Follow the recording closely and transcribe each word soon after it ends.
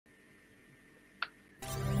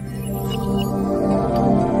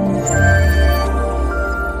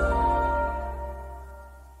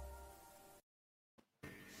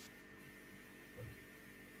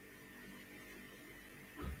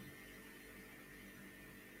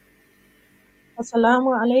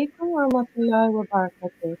Assalamu alaikum wa rahmatullahi wa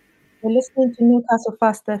barakatuh. You're listening to Newcastle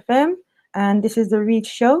Fast FM, and this is the Read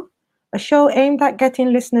Show, a show aimed at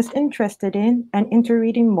getting listeners interested in and into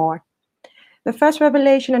reading more. The first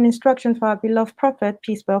revelation and instruction for our beloved Prophet,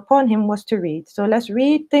 peace be upon him, was to read. So let's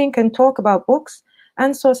read, think, and talk about books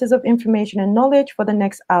and sources of information and knowledge for the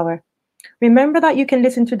next hour. Remember that you can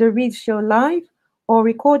listen to the Read Show live or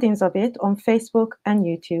recordings of it on Facebook and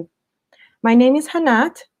YouTube. My name is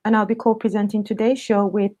Hannat, and I'll be co-presenting today's show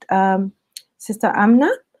with Sister Aamna.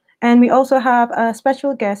 And we also have a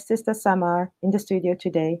special guest, Sister Samar, in the studio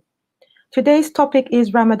today. Today's topic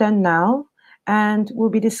is Ramadan now, and we'll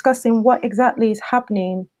be discussing what exactly is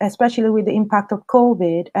happening, especially with the impact of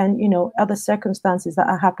COVID and, other circumstances that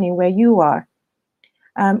are happening where you are.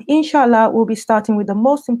 Inshallah, we'll be starting with the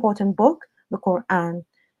most important book, the Quran.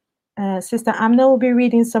 Sister Aamna will be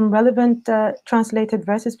reading some relevant translated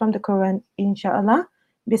verses from the Quran, inshallah.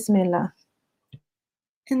 Bismillah.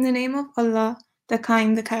 In the name of Allah, the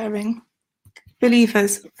kind, the caring.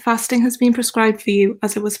 Believers, fasting has been prescribed for you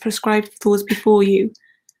as it was prescribed for those before you,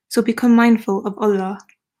 so become mindful of Allah.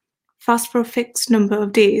 Fast for a fixed number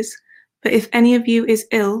of days, but if any of you is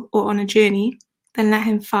ill or on a journey, then let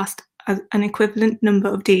him fast an equivalent number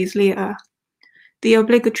of days later. The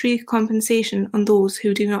obligatory compensation on those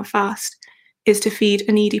who do not fast is to feed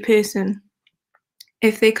a needy person,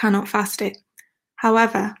 if they cannot fast it.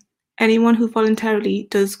 However, anyone who voluntarily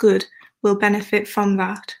does good will benefit from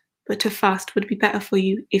that, but to fast would be better for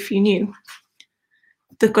you if you knew.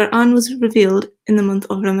 The Quran was revealed in the month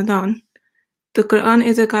of Ramadan. The Quran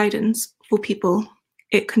is a guidance for people.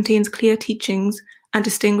 It contains clear teachings and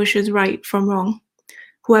distinguishes right from wrong.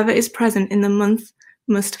 Whoever is present in the month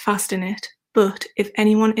must fast in it. But if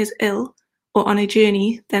anyone is ill or on a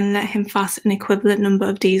journey, then let him fast an equivalent number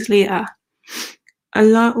of days later.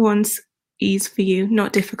 Allah wants ease for you,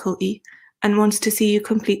 not difficulty, and wants to see you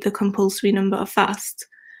complete the compulsory number of fasts.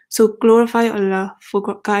 So glorify Allah for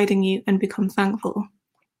guiding you and become thankful.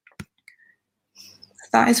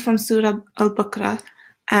 That is from Surah Al-Baqarah,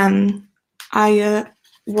 ayah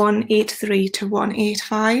 183 to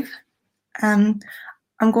 185. I'm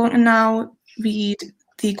going to now read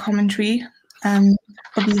the commentary of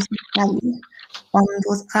on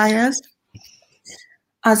those ayahs.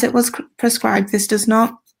 As it was prescribed, this does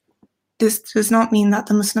not mean that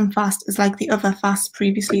the Muslim fast is like the other fasts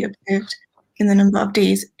previously observed in the number of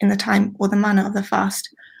days, in the time, or the manner of the fast,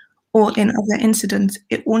 or in other incidents.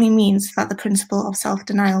 It only means that the principle of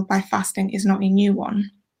self-denial by fasting is not a new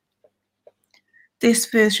one. This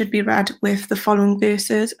verse should be read with the following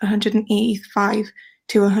verses, 185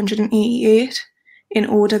 to 188, in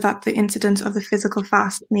order that the incident of the physical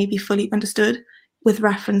fast may be fully understood with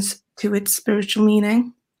reference to its spiritual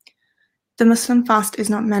meaning. The Muslim fast is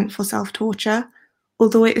not meant for self-torture.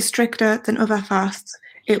 Although it is stricter than other fasts,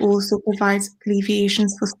 it also provides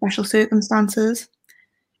alleviations for special circumstances.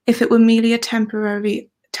 If it were merely a temporary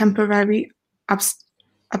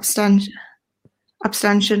abstention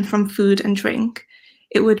from food and drink,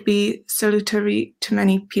 it would be salutary to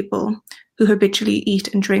many people who habitually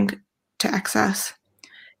eat and drink to excess.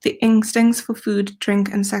 The instincts for food, drink,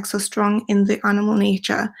 and sex are strong in the animal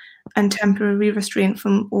nature, and temporary restraint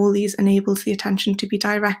from all these enables the attention to be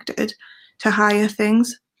directed to higher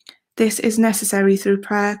things. This is necessary through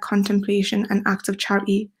prayer, contemplation, and acts of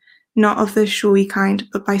charity, not of the showy kind,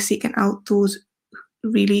 but by seeking out those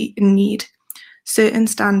really in need. Certain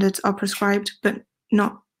standards are prescribed, but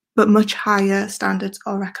much higher standards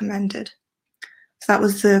are recommended. So that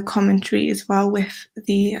was the commentary as well with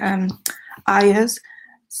the ayahs.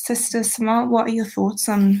 Sister Samar, what are your thoughts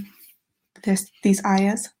on these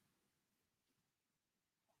ayahs?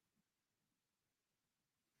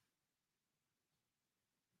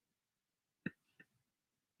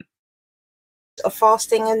 Of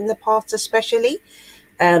fasting in the past, especially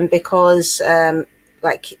because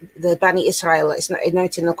like the Bani Israel, it's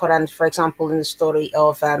noted in the Quran, for example, in the story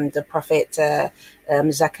of the Prophet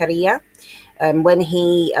Zakaria, when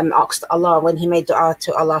he asked Allah, when he made dua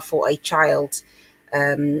to Allah for a child,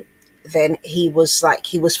 then he was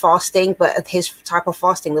fasting, but his type of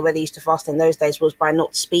fasting, the way they used to fast in those days, was by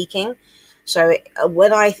not speaking. So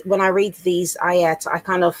when I read these ayat, I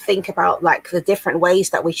kind of think about like the different ways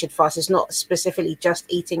that we should fast. It's not specifically just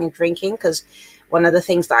eating and drinking, because one of the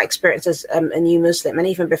things that I experienced as a new Muslim, and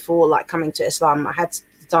even before like coming to Islam, I had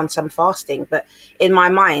done some fasting, but in my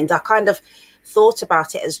mind, I kind of thought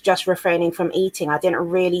about it as just refraining from eating. I didn't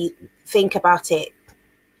really think about it,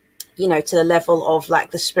 to the level of like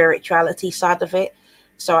the spirituality side of it.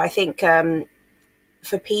 So I think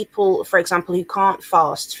for people, for example, who can't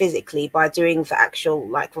fast physically by doing the actual,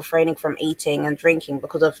 like, refraining from eating and drinking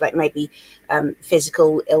because of, like, maybe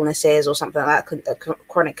physical illnesses or something like that,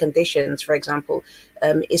 chronic conditions, for example,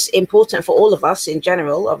 it's important for all of us in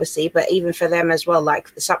general, obviously, but even for them as well.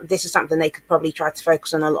 Like, this is something they could probably try to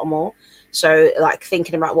focus on a lot more. So, like,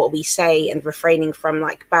 thinking about what we say and refraining from,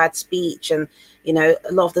 like, bad speech, and, you know,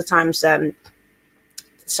 a lot of the times,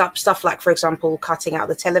 stuff like, for example, cutting out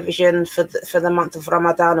the television for the month of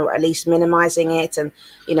Ramadan, or at least minimizing it, and,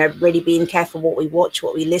 you know, really being careful what we watch,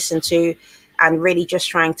 what we listen to, and really just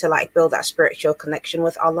trying to, like, build that spiritual connection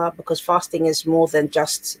with Allah, because fasting is more than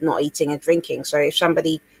just not eating and drinking. So if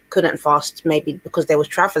somebody couldn't fast, maybe because they were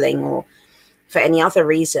traveling or for any other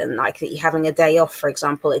reason, like that you're having a day off, for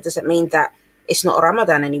example, it doesn't mean that it's not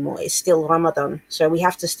Ramadan anymore. It's still Ramadan. So we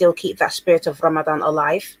have to still keep that spirit of Ramadan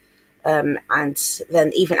alive. And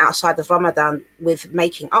then even outside of Ramadan, with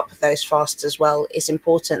making up those fasts as well, it's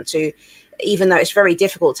important to, even though it's very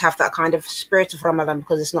difficult to have that kind of spirit of Ramadan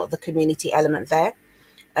because it's not the community element there,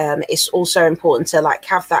 it's also important to, like,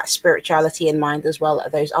 have that spirituality in mind as well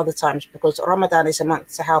at those other times, because Ramadan is a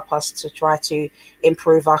month to help us to try to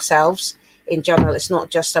improve ourselves in general. It's not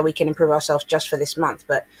just so we can improve ourselves just for this month,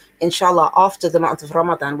 but inshallah, after the month of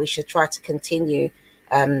Ramadan, we should try to continue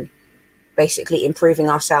basically improving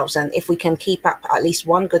ourselves. And if we can keep up at least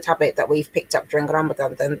one good habit that we've picked up during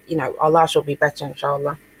Ramadan, then, you know, our lives will be better,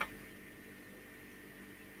 inshallah.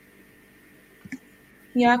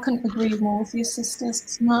 Yeah, I couldn't agree more with your sister,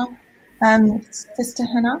 Samar. Sister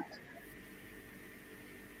Hannat?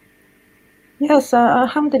 Yes,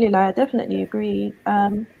 alhamdulillah, I definitely agree.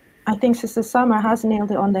 I think Sister Samar has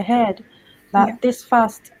nailed it on the head, that this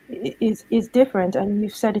fast is different, and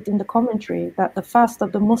you've said it in the commentary, that the fast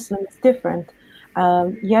of the Muslim is different.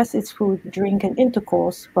 Yes, it's food, drink, and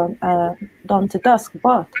intercourse from dawn to dusk,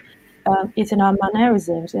 but it's in our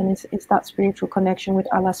mannerisms, and it's that spiritual connection with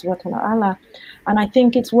Allah subhanahu wa ta'ala. And I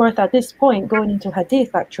think it's worth at this point going into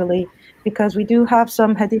hadith, actually, because we do have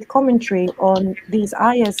some hadith commentary on these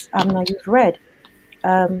ayahs Aamna you've read.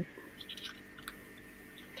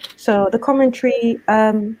 So the commentary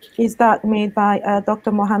is that made by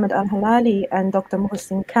Dr. Mohammed Al-Halali and Dr.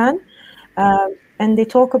 Muhsin Khan, and they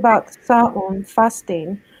talk about sa'um,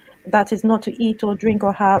 fasting, that is not to eat or drink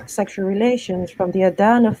or have sexual relations from the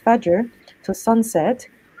adhan of Fajr to sunset.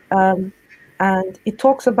 And it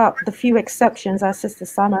talks about the few exceptions, as Sister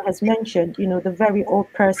Sama has mentioned, you know, the very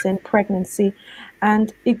old person, pregnancy.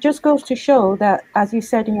 And it just goes to show that, as you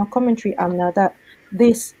said in your commentary, Aamna, that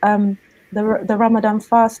this, the Ramadan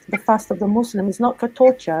fast, the fast of the Muslim, is not for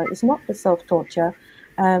torture, it's not for self-torture.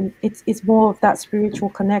 It's more of that spiritual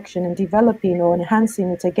connection and developing or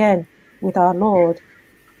enhancing it again with our Lord.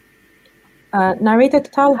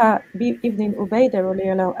 Narrated Talha ibn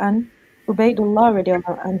Ubaidullah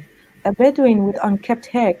radiallahu anhu, a Bedouin with unkempt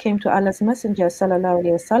hair came to Allah's Messenger sallallahu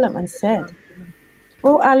alaihi wasallam and said,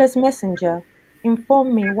 "O Allah's Messenger,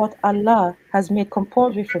 inform me what Allah has made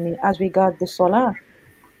compulsory for me as regards the Salah."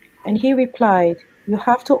 And he replied, "You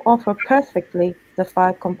have to offer perfectly the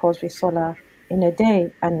 5 compulsory Salah in a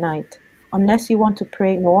day and night, unless you want to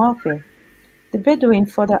pray Nawafil." The Bedouin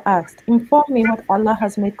further asked, "Inform me what Allah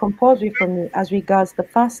has made compulsory for me as regards the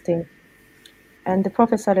fasting." And the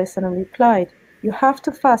Prophet ﷺ replied, "You have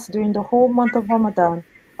to fast during the whole month of Ramadan,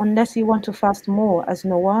 unless you want to fast more as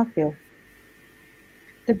Nawafil."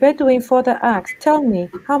 The Bedouin further asked, "Tell me,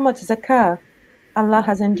 how much zakah Allah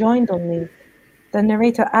has enjoined on me?" The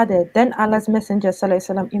narrator added, "Then Allah's Messenger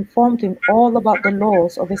ﷺ informed him all about the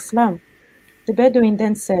laws of Islam." The Bedouin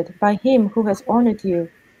then said, "By him who has honored you,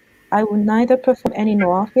 I will neither perform any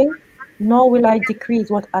nawafil, nor will I decrease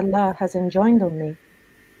what Allah has enjoined on me."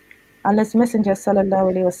 Allah's Messenger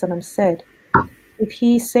ﷺ said, "If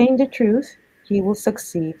he is saying the truth, he will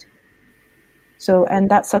succeed." So, and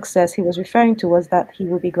that success he was referring to was that he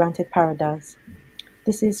will be granted paradise.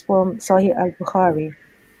 This is from Sahih al-Bukhari.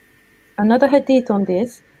 Another hadith on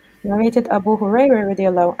this, narrated Abu Hurairah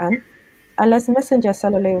radiallahu anhu, Allah's Messenger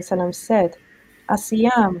ﷺ said,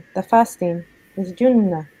 "Asiyam, the fasting, is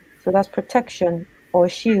junnah," so that's protection or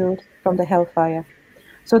shield from the hellfire.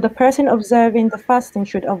 So the person observing the fasting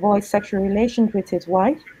should avoid sexual relations with his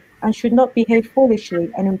wife and should not behave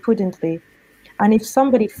foolishly and imprudently. And if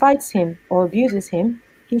somebody fights him or abuses him,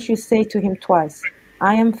 he should say to him twice,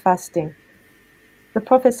 "I am fasting." The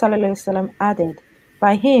Prophet ﷺ added,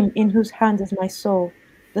 "By him in whose hand is my soul,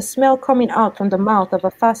 the smell coming out from the mouth of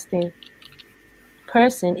a fasting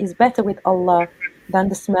person is better with Allah than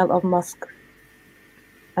the smell of musk."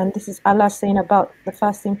 And this is Allah saying about the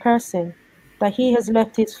fasting person, that he has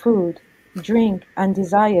left his food, drink, and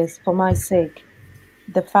desires for my sake.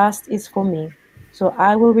 The fast is for me. So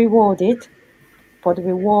I will reward it, for the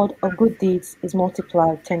reward of good deeds is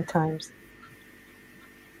multiplied 10 times.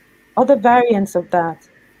 Other variants of that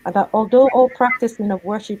are that although all practicing of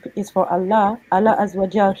worship is for Allah, Allah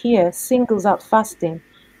Azawajal here singles out fasting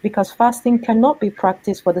because fasting cannot be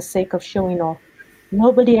practiced for the sake of showing off.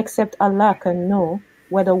 Nobody except Allah can know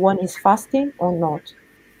whether one is fasting or not.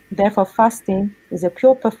 Therefore, fasting is a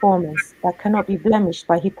pure performance that cannot be blemished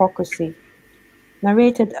by hypocrisy.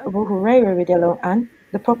 Narrated Abu Hurairah an,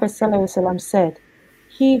 the Prophet ﷺ said,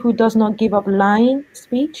 "He who does not give up lying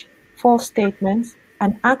speech, false statements,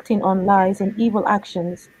 and acting on lies and evil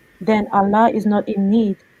actions, then Allah is not in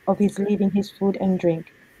need of his leaving his food and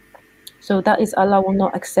drink." So that is, Allah will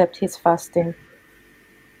not accept his fasting.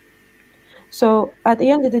 So at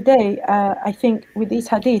the end of the day, I think with this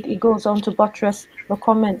hadith, it goes on to buttress the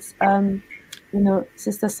comments,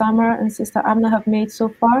 Sister Samar and Sister Aamna have made so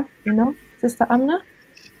far. Sister Aamna?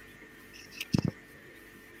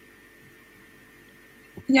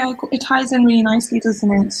 Yeah, it ties in really nicely,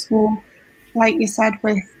 doesn't it? So, like you said,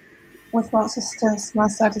 with what Sister Samar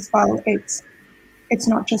said as well, it's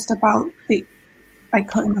not just about the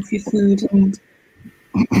cutting off your food and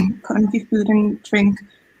drink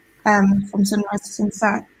from sunrise to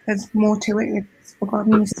sunset. There's more to it. It's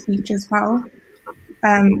forgotten your speech as well,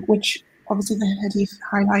 which obviously the hadith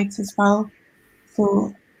highlights as well.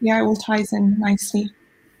 So yeah, it all ties in nicely.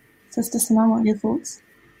 Sister Samar, what are your thoughts?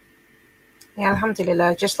 Yeah,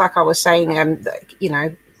 alhamdulillah. Just like I was saying,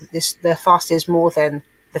 the fast is more than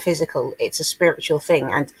the physical. It's a spiritual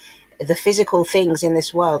thing, and the physical things in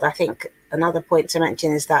this world. I think another point to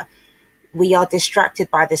mention is that we are distracted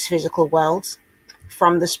by this physical world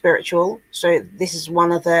from the spiritual. So this is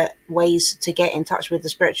one of the ways to get in touch with the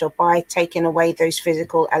spiritual, by taking away those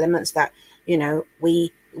physical elements that,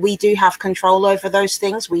 we do have control over those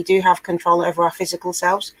things. We do have control over our physical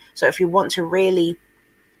selves. So if you want to really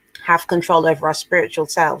have control over our spiritual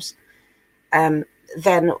selves,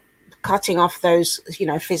 then cutting off those,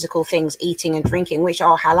 physical things, eating and drinking, which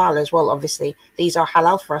are halal as well. Obviously, these are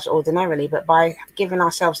halal for us ordinarily, but by giving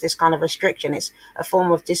ourselves this kind of restriction, it's a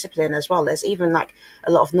form of discipline as well. There's even like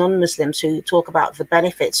a lot of non-Muslims who talk about the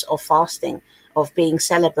benefits of fasting, of being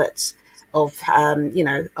celibates, of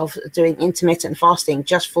of doing intermittent fasting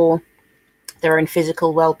just for their own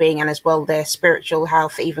physical well-being and as well their spiritual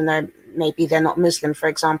health, even though maybe they're not Muslim, for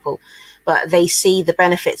example, but they see the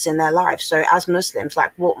benefits in their lives. So as Muslims,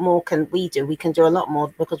 like, what more can we do? We can do a lot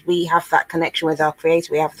more, because we have that connection with our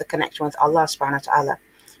Creator. We have the connection with Allah subhanahu wa ta'ala.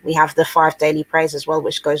 We have the 5 daily prayers as well,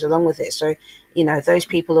 which goes along with it. So, those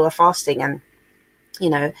people who are fasting, and,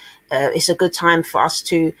 it's a good time for us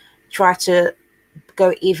to try to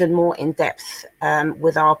go even more in depth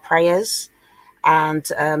with our prayers, and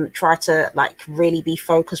try to really be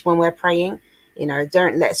focused when we're praying.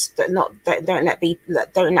 Don't let us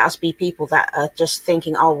be people that are just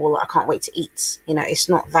thinking, oh well, I can't wait to eat. It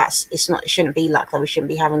shouldn't be like that. We shouldn't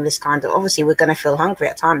be having this kind of, obviously we're going to feel hungry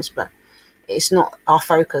at times, but it's not our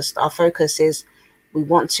focus. Our focus is, we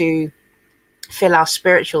want to fill our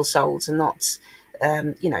spiritual souls, and not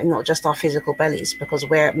not just our physical bellies, because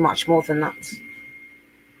we're much more than that.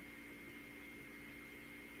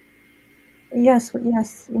 Yes,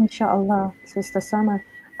 inshallah, Sister Samar.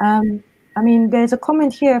 There's a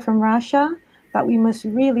comment here from Rasha that we must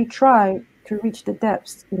really try to reach the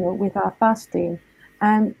depths, with our fasting.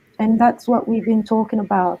 And that's what we've been talking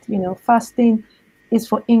about. Fasting is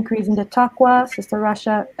for increasing the taqwa, Sister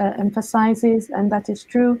Rasha emphasizes, and that is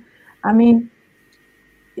true.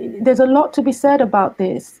 There's a lot to be said about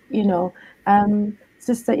this,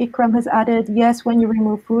 Sister Ikram has added, yes, when you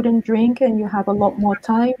remove food and drink and you have a lot more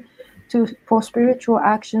time for spiritual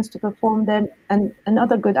actions to perform them, and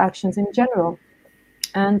other good actions in general.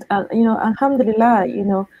 And alhamdulillah,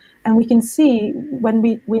 and we can see when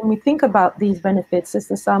we think about these benefits,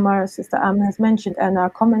 Sister Samar, Sister Aamna has mentioned, and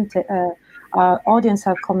our audience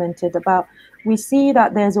have commented about, we see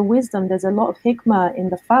that there's a wisdom, there's a lot of hikmah in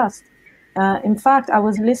the fast. In fact, I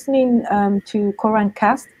was listening to Quran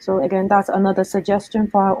Cast. So again, that's another suggestion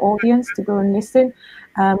for our audience to go and listen.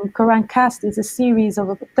 Quran Cast is a series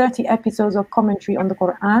of 30 episodes of commentary on the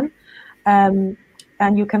Quran. And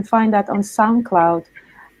you can find that on SoundCloud.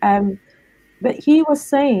 But he was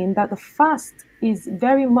saying that the fast is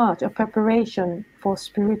very much a preparation for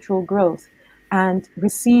spiritual growth and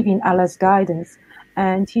receiving Allah's guidance.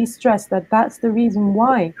 And he stressed that that's the reason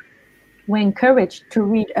why we're encouraged to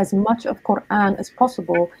read as much of Quran as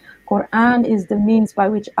possible. Quran is the means by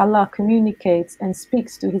which Allah communicates and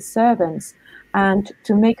speaks to his servants. And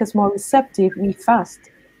to make us more receptive, we fast.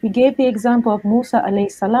 He gave the example of Musa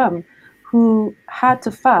alayhi salam, who had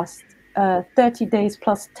to fast 30 days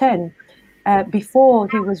plus 10. before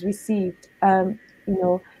he was received,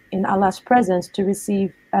 in Allah's presence to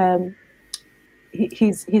receive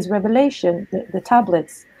his revelation, the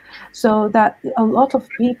tablets. So that a lot of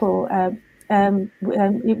people, when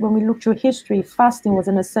we look through history, fasting was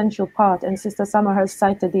an essential part. And Sister Samar has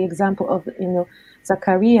cited the example of,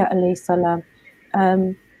 Zakaria alayhi salam.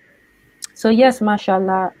 So yes,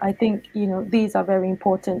 mashallah, I think, these are very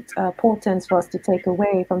important portents for us to take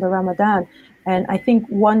away from the Ramadan. And I think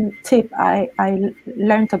one tip I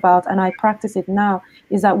learned about, and I practice it now,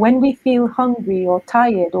 is that when we feel hungry or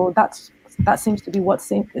tired, or that seems to be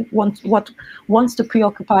what wants to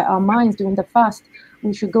preoccupy our minds during the fast,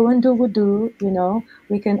 we should go and do wudu,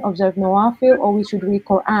 we can observe nawafil, or we should read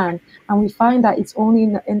Quran. And we find that it's only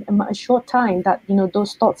in a short time that,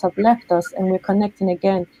 those thoughts have left us, and we're connecting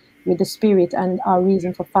again with the spirit and our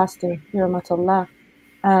reason for fasting. Rahmatullah.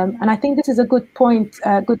 And I think this is a good point,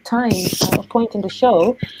 good time, point in the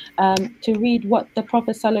show, to read what the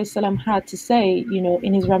Prophet ﷺ had to say,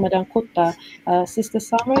 in his Ramadan khutbah. Sister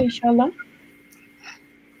Samar, inshallah.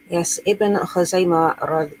 Yes, Ibn Khuzaymah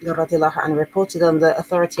radiallahu anhu reported on the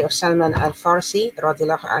authority of Salman al-Farsi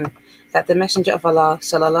radiallahu anhu that the Messenger of Allah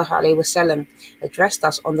sallallahu alaihi wasallam addressed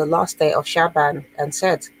us on the last day of Shaban and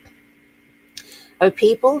said, "O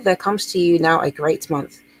people, there comes to you now a great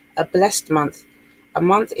month, a blessed month, a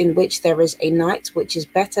month in which there is a night which is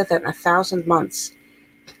better than 1,000 months,"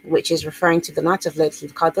 which is referring to the night of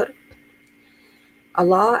Laylatul Qadr.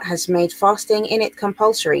 Allah has made fasting in it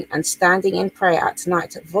compulsory and standing in prayer at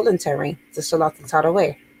night voluntary, the Salat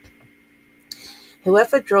al-Tarawih.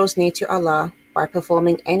 Whoever draws near to Allah by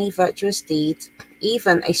performing any virtuous deed,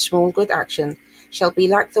 even a small good action, shall be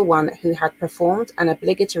like the one who had performed an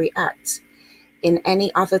obligatory act in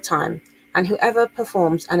any other time, and whoever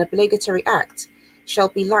performs an obligatory act shall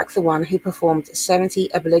be like the one who performed 70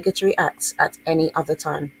 obligatory acts at any other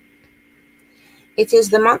time. It is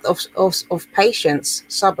the month of patience,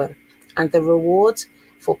 sabr, and the reward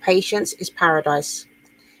for patience is paradise.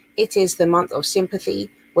 It is the month of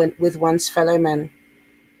sympathy with one's fellow men.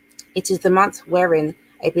 It is the month wherein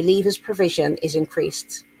a believer's provision is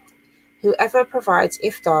increased. Whoever provides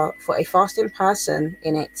iftar for a fasting person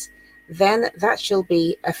in it, then that shall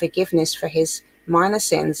be a forgiveness for his minor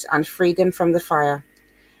sins and freedom from the fire.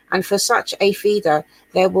 And for such a feeder,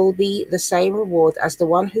 there will be the same reward as the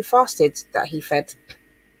one who fasted that he fed,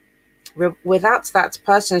 without that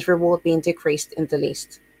person's reward being decreased in the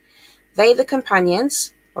least. They, the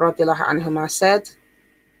companions, radiallahu anhuma, said,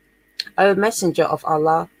 "O Messenger of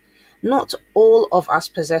Allah, not all of us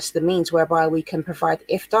possess the means whereby we can provide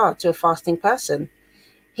iftar to a fasting person."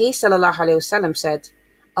 He, sallallahu alaihi wasallam, said,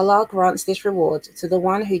 "Allah grants this reward to the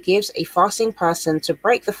one who gives a fasting person to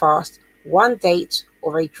break the fast one date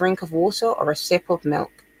or a drink of water or a sip of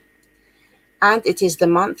milk. And it is the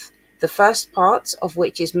month, the first part of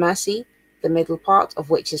which is mercy, the middle part of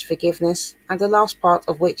which is forgiveness, and the last part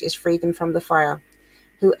of which is freedom from the fire.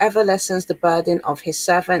 Whoever lessens the burden of his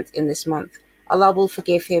servant in this month, Allah will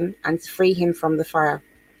forgive him and free him from the fire."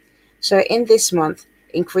 So in this month,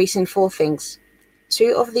 increase in 4 things.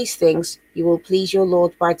 2 of these things you will please your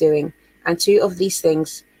Lord by doing, and 2 of these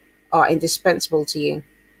things are indispensable to you.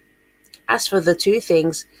 As for the 2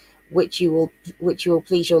 things which you will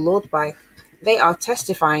please your Lord by, they are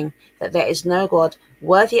testifying that there is no God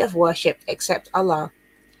worthy of worship except Allah,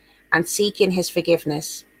 and seeking his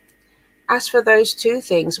forgiveness. As for those 2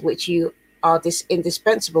 things which you are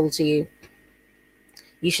indispensable to you,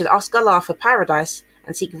 you should ask Allah for paradise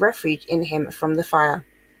and seek refuge in him from the fire.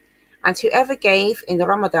 And whoever gave in the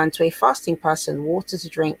Ramadan to a fasting person water to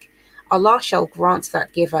drink, Allah shall grant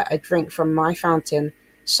that giver a drink from my fountain,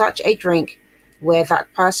 such a drink where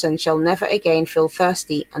that person shall never again feel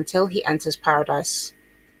thirsty until he enters paradise.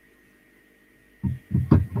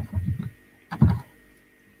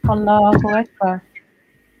 Allahu Akbar.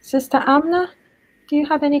 Sister Aamna, do you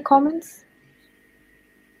have any comments?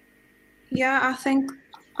 Yeah, I think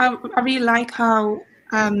I really like how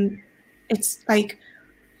it's like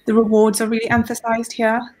the rewards are really emphasized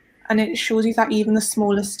here, and it shows you that even the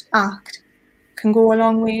smallest act can go a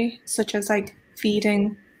long way, such as like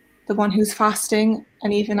feeding the one who's fasting,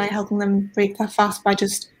 and even like helping them break their fast by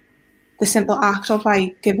just the simple act of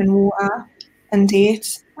like giving water and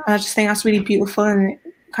dates. And I just think that's really beautiful, and it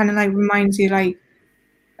kind of like reminds you like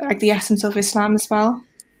the essence of Islam as well.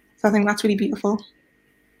 So I think that's really beautiful.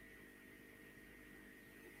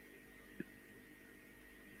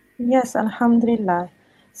 Yes, alhamdulillah.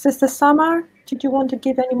 Sister Samar, did you want to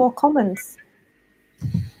give any more comments?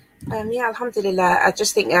 Yeah, alhamdulillah. I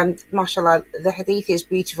just think, mashallah, the hadith is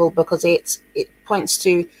beautiful because it points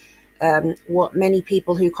to what many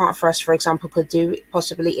people who can't fast, for example, could do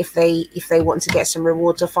possibly if they want to get some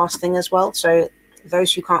rewards of fasting as well. So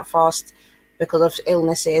those who can't fast because of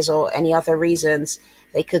illnesses or any other reasons,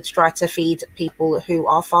 they could try to feed people who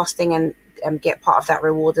are fasting and get part of that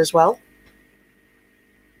reward as well.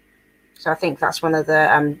 So I think that's one of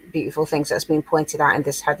the beautiful things that's been pointed out in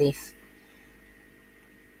this hadith.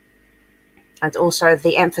 And also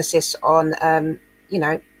the emphasis on,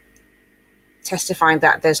 testifying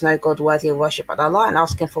that there's no God worthy of worship but Allah, and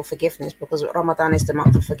asking for forgiveness, because Ramadan is the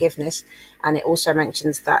month of forgiveness. And it also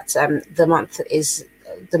mentions that the month is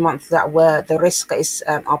the month that where the rizq is,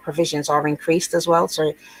 our provisions are increased as well.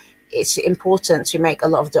 So it's important to make a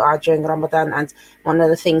lot of dua during Ramadan. And one of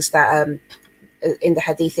the things that in the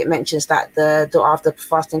hadith, it mentions that the dua of the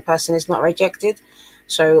fasting person is not rejected.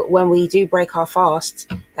 So when we do break our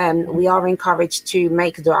fast, we are encouraged to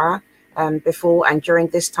make dua before and during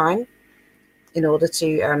this time, in order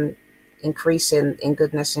to increase in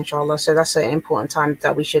goodness, inshallah. So that's an important time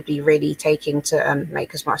that we should be really taking to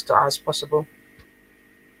make as much dua as possible.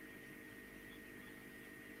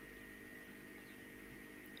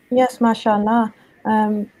 Yes, mashallah.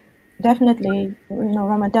 Definitely,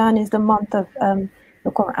 Ramadan is the month of the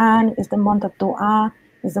Quran, is the month of dua,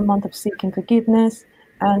 is the month of seeking forgiveness.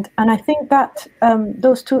 And I think that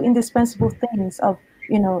those two indispensable things of,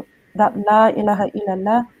 that la ilaha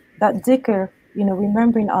illallah, that dhikr,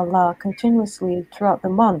 remembering Allah continuously throughout the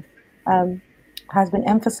month, has been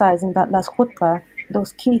emphasized in that last khutbah,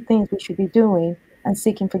 those key things we should be doing and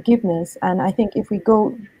seeking forgiveness. And I think if we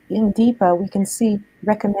go in deeper, we can see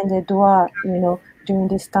recommended dua, during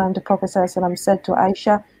this time. The Prophet ﷺ said to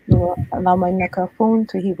Aisha, Allahumma innaka afoon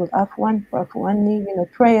tuhibul afwan fa'fu anni,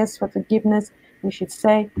 prayers for forgiveness we should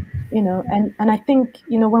say, and I think,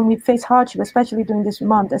 when we face hardship, especially during this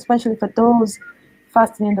month, especially for those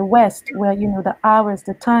fasting in the West, where, the hours,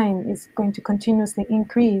 the time is going to continuously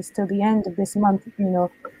increase till the end of this month, we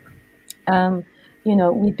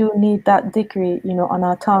do need that dhikr, on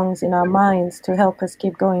our tongues, in our minds, to help us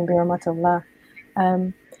keep going, bi rahmatillah.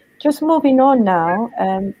 Just moving on now,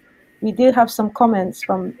 we did have some comments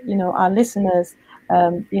from, our listeners,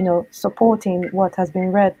 supporting what has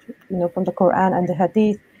been read, from the Quran and the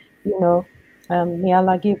Hadith. May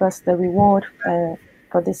Allah give us the reward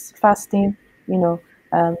for this fasting.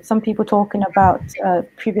 Some people talking about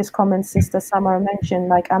previous comments Sister Samar mentioned,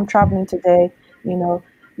 like, I'm traveling today.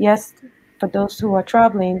 Yes, for those who are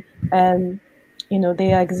traveling,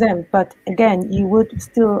 they are exempt. But again, you would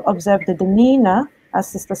still observe the demeanor, as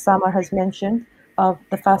Sister Samar has mentioned, of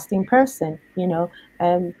the fasting person.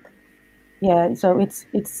 So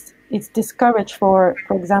it's discouraged for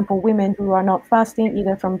example, women who are not fasting,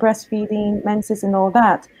 either from breastfeeding, menses, and all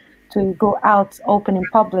that, to go out open in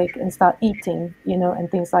public and start eating, and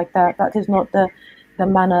things like that. That is not the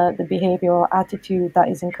manner, the behavior or attitude that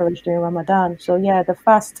is encouraged during Ramadan. So the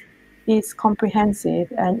fast is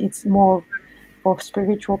comprehensive, and it's more for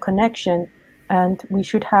spiritual connection, and we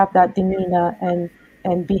should have that demeanor and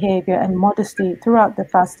behavior and modesty throughout the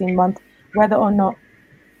fasting month, whether or not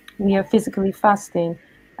we are physically fasting.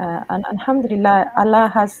 And alhamdulillah, Allah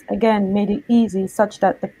has again made it easy such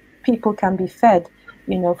that the people can be fed,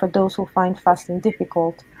 for those who find fasting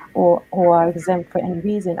difficult or who are exempt for any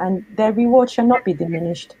reason, and their reward shall not be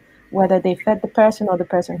diminished, whether they fed the person or the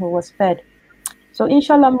person who was fed. So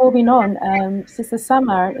inshallah, moving on, Sister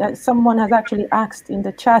Samar, someone has actually asked in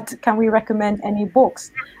the chat, can we recommend any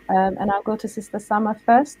books? And I'll go to Sister Samar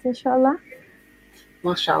first, inshallah.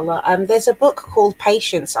 MashaAllah. There's a book called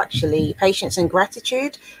Patience, actually, Patience and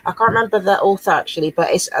Gratitude. I can't remember the author actually, but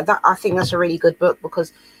I think that's a really good book,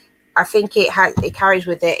 because I think it carries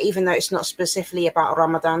with it, even though it's not specifically about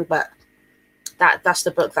Ramadan, but that's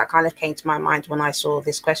the book that kind of came to my mind when I saw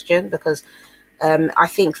this question, because I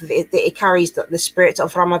think it carries the spirit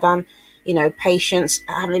of Ramadan, patience,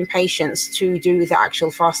 having patience to do the actual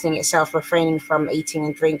fasting itself, refraining from eating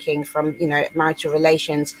and drinking, from, marital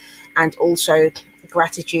relations, and also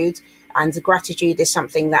gratitude. And gratitude is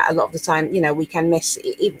something that a lot of the time, we can miss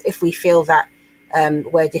if we feel that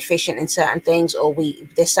we're deficient in certain things, or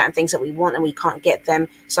there's certain things that we want and we can't get them.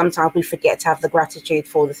 Sometimes we forget to have the gratitude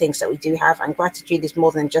for the things that we do have. And gratitude is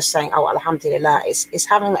more than just saying, oh, alhamdulillah. It's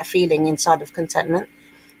having that feeling inside of contentment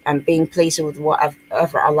and being pleased with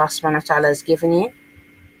whatever Allah subhanahu wa ta'ala has given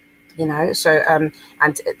you. So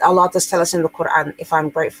and Allah does tell us in the Quran, if I'm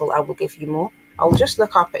grateful, I will give you more. I'll just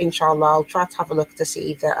look up, inshallah. I'll try to have a look to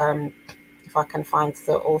see if I can find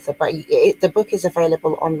the author. But the book is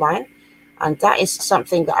available online. And that is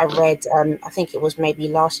something that I read, I think it was maybe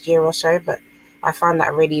last year or so, but I found that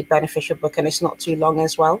a really beneficial book, and it's not too long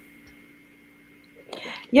as well.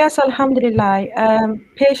 Yes, Alhamdulillah.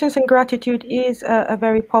 Patience and Gratitude is a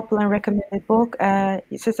very popular and recommended book.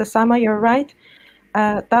 Sister Sama, you're right.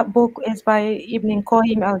 That book is by Ibn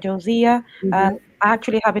Qayyim al-Jawziyah. Mm-hmm. I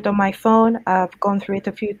actually have it on my phone. I've gone through it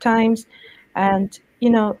a few times. And,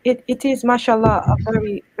 it is, mashallah, a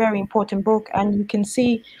very, very important book. And you can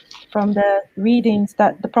see from the readings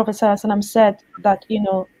that the Prophet ﷺ said that,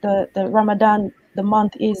 the Ramadan, the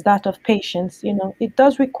month is that of patience. It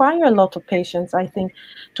does require a lot of patience, I think,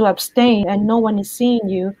 to abstain and no one is seeing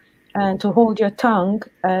you and to hold your tongue,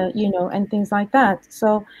 and things like that.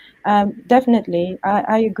 So, definitely,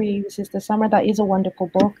 I agree with Sister Summer. That is a wonderful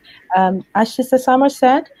book. As Sister Summer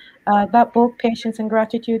said, that book, Patience and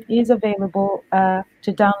Gratitude, is available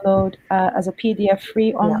to download as a PDF free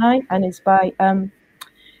Yeah. online, and it's by Ibn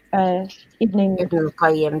Ibn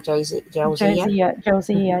al-Qayyim Jawziyah.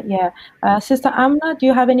 Jawziyah. Yeah. Sister Amna, do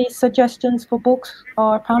you have any suggestions for books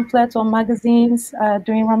or pamphlets or magazines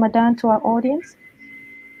during Ramadan to our audience?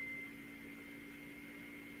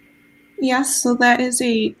 Yes, so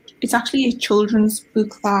it's actually a children's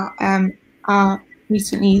book that I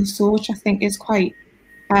recently saw, which I think is quite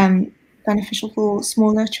beneficial for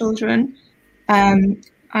smaller children. And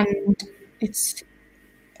it's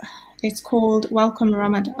called Welcome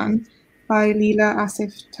Ramadan by Leela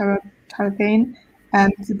Asif Tarabain.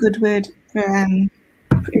 It's a good word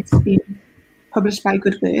it's been published by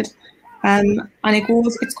Goodword. And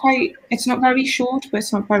it's not very short, but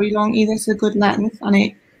it's not very long either. It's a good length, and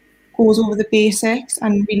it goes over the basics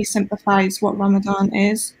and really simplifies what Ramadan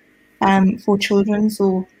is for children.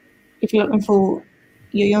 So if you're looking for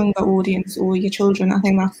your younger audience or your children, I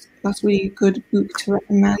think that's really a good book to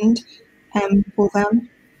recommend for them.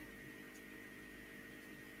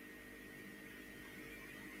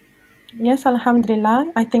 Yes,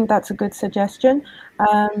 Alhamdulillah. I think that's a good suggestion.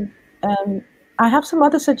 Um, I have some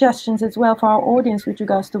other suggestions as well for our audience with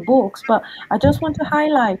regards to books, but I just want to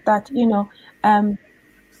highlight that,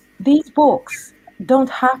 these books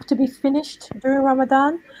don't have to be finished during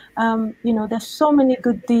Ramadan. There's so many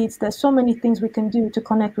good deeds, there's so many things we can do to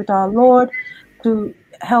connect with our Lord, to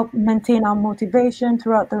help maintain our motivation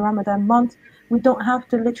throughout the Ramadan month. We don't have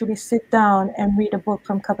to literally sit down and read a book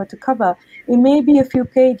from cover to cover. It may be a few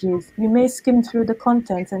pages. You may skim through the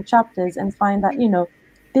contents and chapters and find that,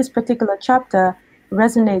 this particular chapter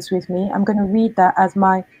resonates with me. I'm going to read that as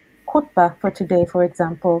my khutbah for today, for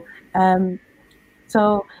example.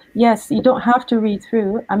 So yes, you don't have to read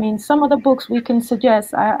through. I mean, some of the books we can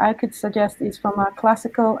suggest, I could suggest is from our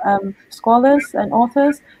classical scholars and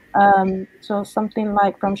authors. So something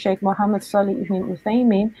like from Sheikh Mohammed Salih ibn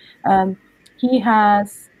Uthaymeen. He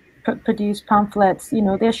has produced pamphlets.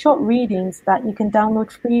 They're short readings that you can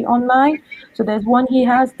download free online. So there's one he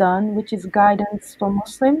has done, which is Guidance for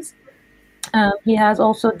Muslims. He has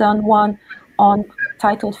also done one on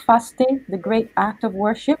titled Fasting, the Great Act of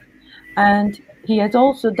Worship. And he has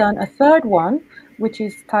also done a third one, which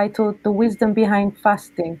is titled The Wisdom Behind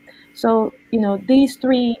Fasting. So, these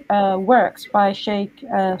three works by Sheikh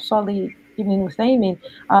Salih ibn Uthaymeen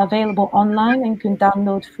are available online and can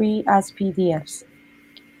download free as PDFs.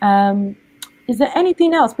 Is there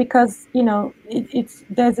anything else? Because,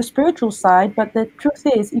 there's a spiritual side, but the truth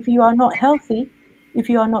is, if you are not healthy, if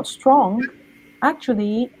you are not strong,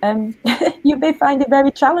 actually, you may find it very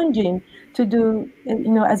challenging to do,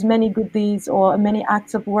 as many good deeds or many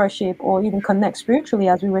acts of worship or even connect spiritually,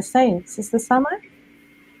 as we were saying. Sister Samar?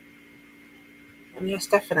 Yes,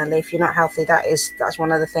 definitely. If you're not healthy, that's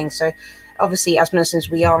one of the things. So obviously, as Muslims,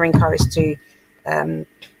 we are encouraged to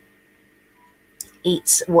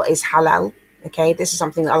eat what is halal. Okay, this is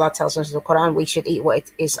something that Allah tells us in the Quran. We should eat what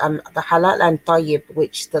it is the halal and tayyib,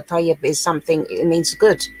 which the tayyib is something, it means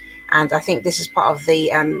good. And I think this is part of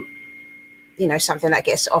the something that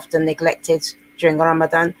gets often neglected during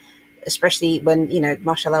Ramadan, especially when,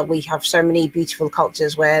 mashallah, we have so many beautiful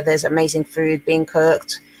cultures where there's amazing food being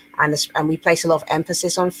cooked, and we place a lot of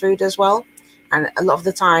emphasis on food as well. And a lot of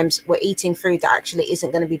the times we're eating food that actually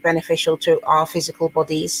isn't going to be beneficial to our physical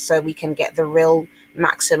bodies, so we can get the real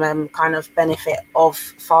maximum kind of benefit of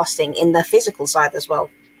fasting in the physical side as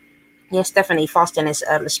well. Yes, definitely fasting is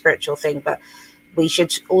a spiritual thing, but we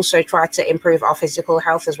should also try to improve our physical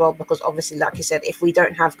health as well, because obviously, like you said, if we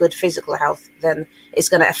don't have good physical health, then it's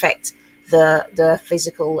going to affect the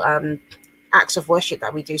physical acts of worship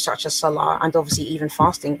that we do, such as salah, and obviously even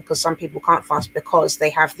fasting, because some people can't fast because they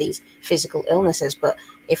have these physical illnesses. But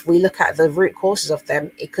if we look at the root causes of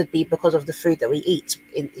them, it could be because of the food that we eat.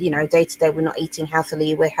 Day to day, we're not eating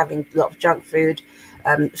healthily. We're having a lot of junk food,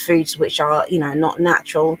 foods which are not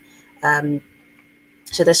natural.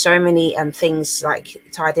 So there's so many things like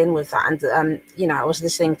tied in with that. And I was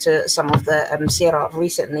listening to some of the seerah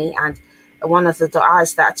recently, and one of the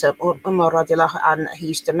du'as that Umar radiallahu anhu he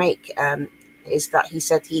used to make is that he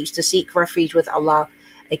said he used to seek refuge with Allah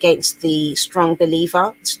against the strong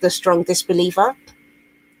believer, the strong disbeliever,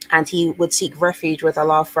 and he would seek refuge with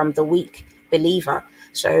Allah from the weak believer.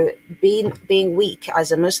 So being weak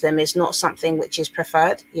as a Muslim is not something which is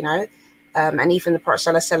preferred, and even the Prophet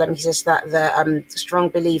ﷺ, he says that the strong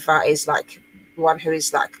believer is like one who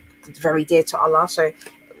is like very dear to Allah. So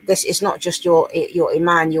this is not just your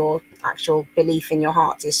iman, your actual belief in your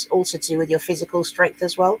heart. It's also to do with your physical strength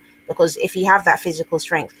as well. Because if you have that physical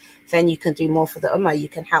strength, then you can do more for the ummah. You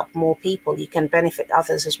can help more people. You can benefit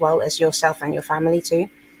others as well as yourself and your family too.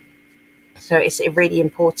 So it's really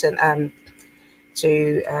important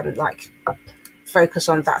to like focus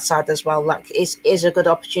on that side as well. Like is a good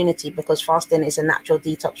opportunity because fasting is a natural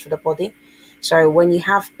detox for the body. So when you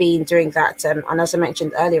have been doing that, and as I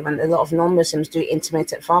mentioned earlier, and a lot of non-Muslims do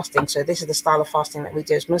intermittent fasting. So this is the style of fasting that we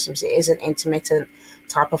do as Muslims. It is an intermittent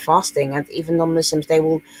type of fasting, and even non-Muslims, they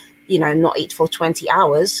will, not eat for 20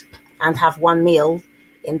 hours and have one meal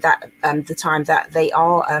in that the time that they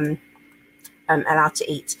are allowed to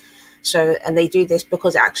eat. So, and they do this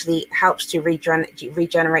because it actually helps to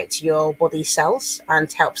regenerate your body cells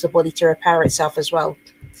and helps the body to repair itself as well.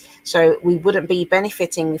 So we wouldn't be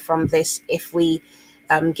benefiting from this if we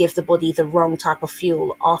give the body the wrong type of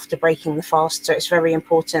fuel after breaking the fast. So it's very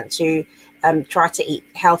important to try to eat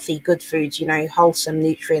healthy, good foods, wholesome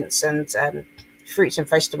nutrients and fruits and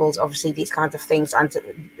vegetables, obviously these kinds of things, and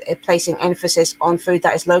placing emphasis on food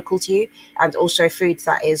that is local to you and also food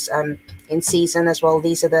that is in season as well.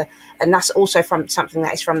 And that's also from something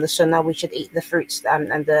that is from the Sunnah. We should eat the fruits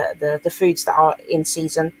and the foods that are in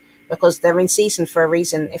season, because they're in season for a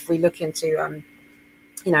reason. If we look into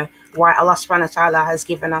why Allah subhanahu wa ta'ala has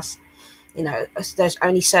given us, there's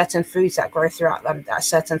only certain foods that grow throughout them at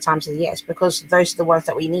certain times of the year. It's because those are the ones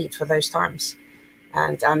that we need for those times.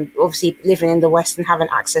 And obviously living in the West and having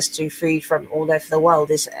access to food from all over the world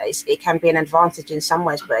it can be an advantage in some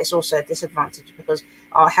ways, but it's also a disadvantage because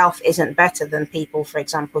our health isn't better than people, for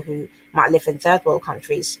example, who might live in third world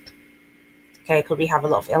countries. Okay, could we have a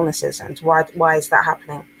lot of illnesses, and why is that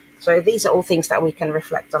happening? So these are all things that we can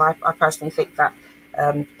reflect on. I personally think that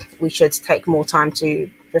we should take more time to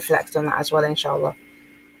reflect on that as well, inshallah.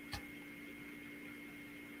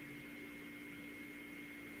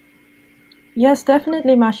 Yes,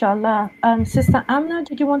 definitely, mashallah. Sister Amna,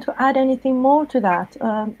 did you want to add anything more to that?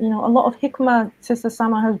 A lot of hikmah Sister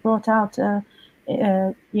Samar has brought out, from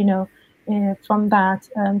that.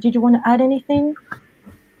 Did you want to add anything?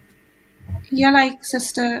 Yeah, like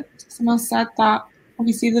Sister Samar said, that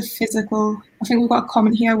obviously the physical, I think we've got a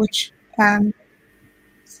comment here which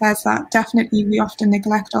says that definitely we often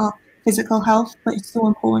neglect our physical health, but it's so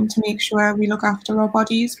important to make sure we look after our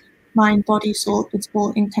bodies, mind, body, soul. It's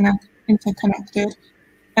all interconnected,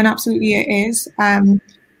 and absolutely it is. And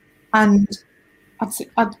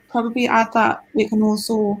I'd probably add that we can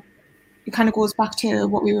also, it kind of goes back to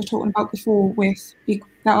what we were talking about before with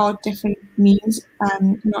there are different means,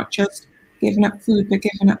 not just giving up food, but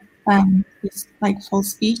giving up this like full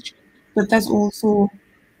speech. But there's also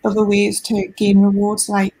other ways to gain rewards,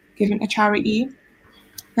 like giving to charity.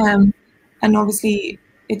 And obviously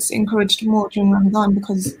it's encouraged more during Ramadan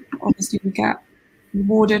because obviously we get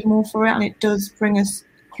rewarded more for it, and it does bring us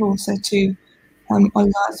closer to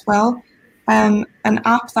Allah as well. An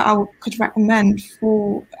app that I could recommend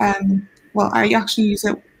for, I actually use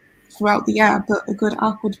it throughout the year, but a good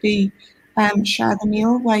app would be Share the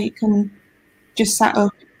Meal, where you can just set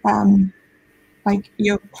up like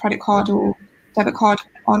your credit card or debit card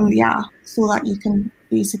on the app so that you can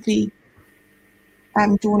basically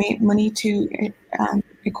donate money to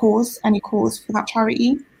any cause for that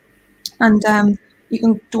charity. And you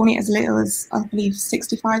can donate as little as, I believe,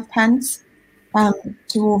 65 pence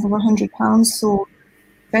to over £100. So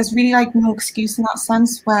there's really like no excuse in that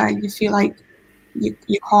sense where you feel like you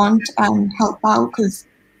can't help out, because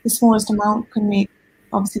the smallest amount can make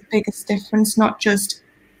obviously the biggest difference, not just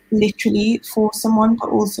literally for someone, but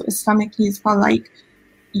also Islamically as well. Like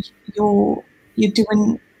you're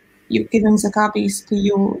giving zakah, basically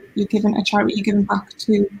you're giving a charity, you're giving back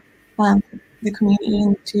to the community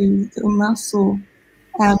and to the ummah. So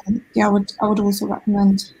I would also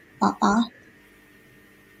recommend that app.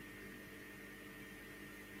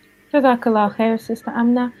 Jazakallah khair, Sister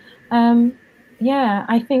Amna.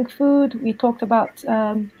 I think food, we talked about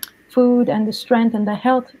food and the strength and the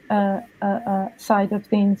health side of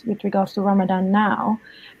things with regards to Ramadan now.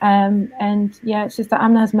 And yeah, Sister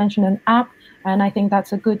Amna has mentioned an app, and I think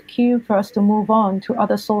that's a good cue for us to move on to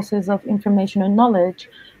other sources of information and knowledge.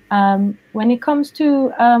 When it comes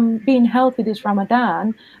to being healthy this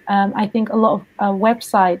Ramadan, I think a lot of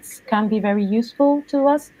websites can be very useful to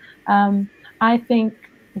us. I think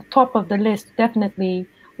the top of the list definitely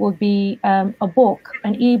would be a book,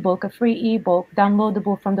 an ebook, a free ebook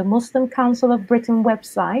downloadable from the Muslim Council of Britain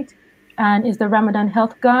website, and is the Ramadan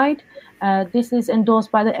Health Guide. This is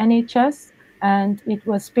endorsed by the NHS, and it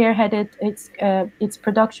was spearheaded. Its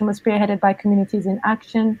production was spearheaded by Communities in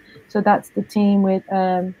Action. So that's the team with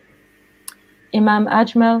Imam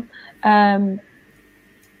Ajmal.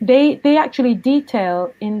 They actually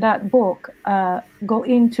detail in that book, go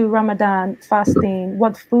into Ramadan fasting,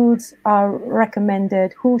 what foods are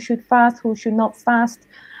recommended, who should fast, who should not fast.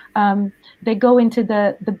 They go into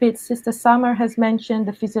the bits Sister Samar has mentioned,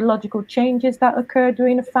 the physiological changes that occur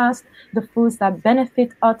during a fast, the foods that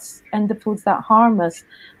benefit us and the foods that harm us.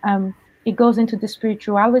 It goes into the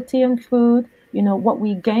spirituality and food, what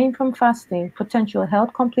we gain from fasting, potential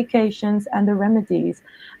health complications, and the remedies.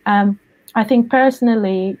 I think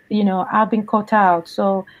personally, I've been caught out.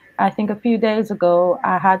 So I think a few days ago,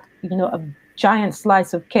 I had, a giant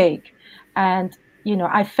slice of cake, and,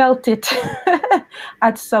 I felt it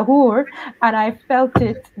at sahur, and I felt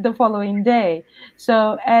it the following day.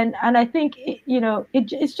 So, and I think,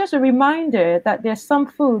 it's just a reminder that there's some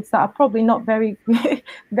foods that are probably not very,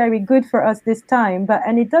 very good for us this time,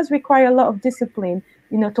 and it does require a lot of discipline,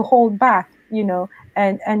 to hold back,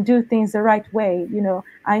 and do things the right way.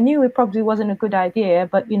 I knew it probably wasn't a good idea,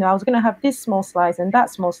 but I was going to have this small slice and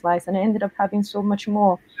that small slice, and I ended up having so much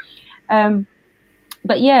more.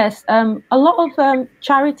 But yes, a lot of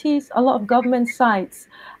charities, a lot of government sites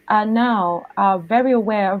now are very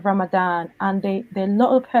aware of Ramadan, and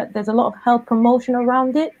there's a lot of health promotion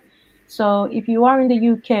around it. So if you are in the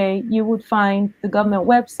UK, you would find the government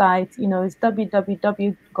website, it's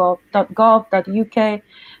www.gov.uk,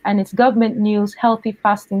 and it's government news, healthy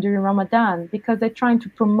fasting during Ramadan, because they're trying to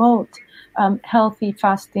promote healthy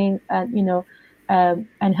fasting and,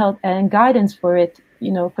 and health and guidance for it,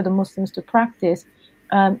 for the Muslims to practice.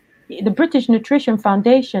 The British Nutrition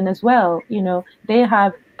Foundation as well, they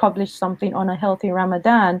have published something on a healthy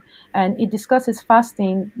Ramadan, and it discusses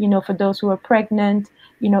fasting, for those who are pregnant.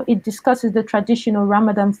 It discusses the traditional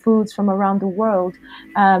Ramadan foods from around the world,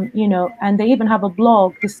 and they even have a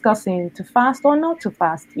blog discussing to fast or not to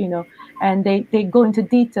fast, and they go into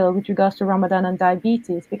detail with regards to Ramadan and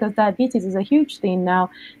diabetes, because diabetes is a huge thing now,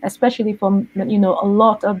 especially for, a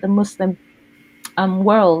lot of the Muslim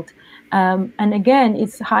world. And again,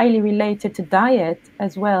 it's highly related to diet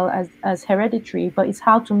as well as hereditary, but it's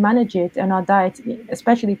how to manage it, and our diet,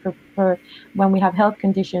 especially for when we have health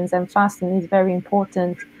conditions, and fasting is very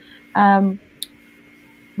important. Another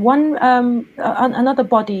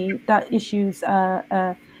body that issues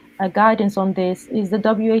a guidance on this is the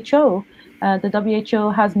WHO. The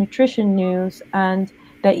WHO has nutrition news, and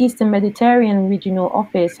the Eastern Mediterranean Regional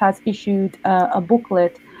Office has issued a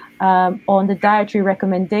booklet on the dietary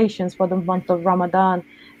recommendations for the month of Ramadan.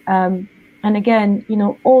 And again,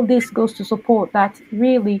 all this goes to support that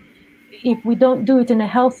really, if we don't do it in a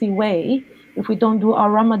healthy way, if we don't do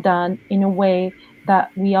our Ramadan in a way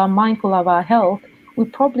that we are mindful of our health, we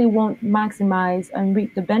probably won't maximize and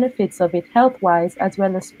reap the benefits of it health-wise as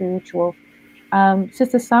well as spiritual.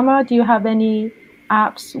 Sister Samar, do you have any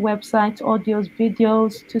apps, websites, audios,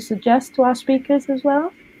 videos to suggest to our speakers as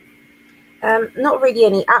well? Not really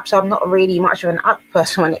any apps. I'm not really much of an app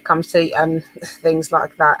person when it comes to things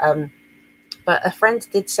like that. But a friend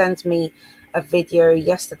did send me a video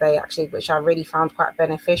yesterday, actually, which I really found quite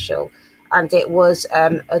beneficial. And it was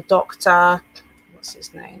a doctor, what's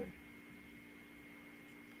his name?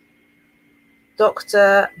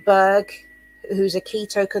 Dr. Berg, who's a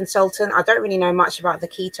keto consultant. I don't really know much about the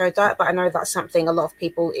keto diet, but I know that's something a lot of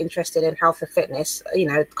people interested in health and fitness,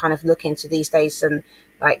 kind of look into these days. And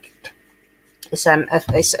like, it's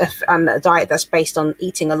a diet that's based on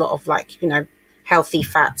eating a lot of healthy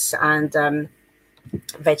fats and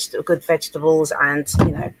good vegetables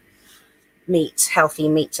and meats, healthy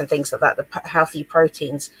meats and things like that, the healthy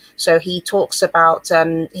proteins. So he talks about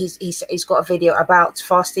he's got a video about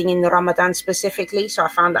fasting in the Ramadan specifically. So I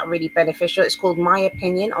found that really beneficial. It's called My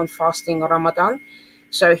Opinion on Fasting Ramadan.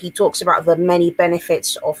 So he talks about the many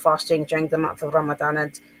benefits of fasting during the month of Ramadan,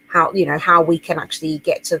 and how we can actually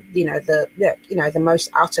get to the most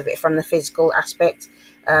out of it from the physical aspect.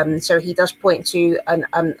 So he does point to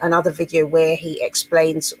another video where he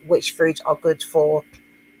explains which foods are good for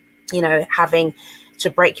having to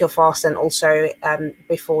break your fast, and also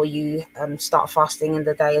before you start fasting in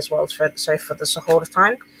the day as well, for the suhoor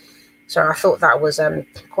time. So I thought that was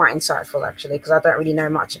quite insightful, actually, because I don't really know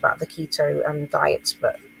much about the keto diets,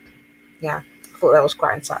 but yeah, I thought that was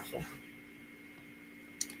quite insightful.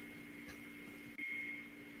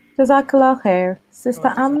 Jazakallah khair.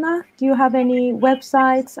 Sister Amna, do you have any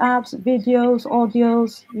websites, apps, videos,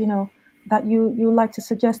 audios, that you like to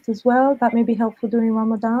suggest as well that may be helpful during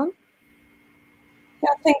Ramadan? Yeah,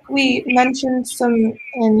 I think we mentioned some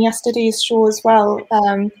in yesterday's show as well.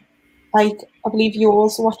 Like, I believe you're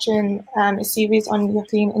also watching a series on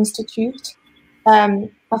Yaqeen Institute.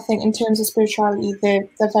 I think in terms of spirituality, they're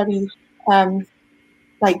very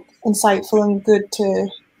like insightful and good to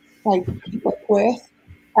like keep up with.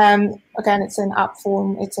 Again, it's in app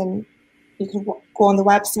form. You can go on the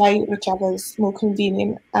website, whichever's more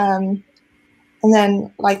convenient. And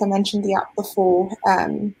then, like I mentioned, the app before,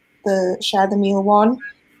 the Share the Meal one.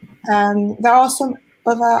 There are some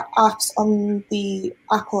other apps on the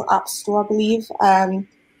Apple App Store, I believe,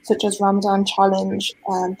 such as Ramadan Challenge,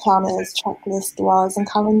 planners, checklists, duas, and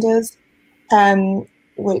calendars,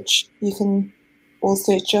 which you can all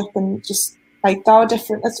search up and just like there are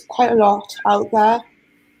different. There's quite a lot out there,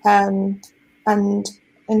 and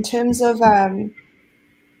in terms of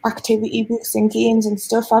activity books and games and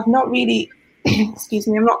stuff, I've not really, excuse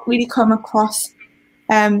me, I've not really come across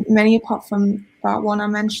many apart from that one I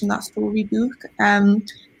mentioned, that storybook.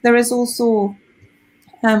 There is also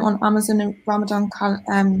on Amazon a Ramadan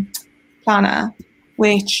planner,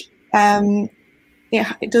 which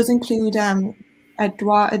it does include a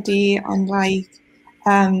dua a day, and like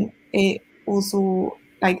it also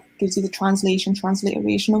like gives you the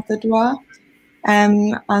transliteration of the dua,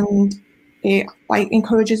 and it like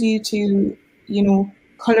encourages you to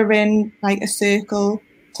color in like a circle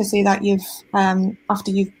to say that you've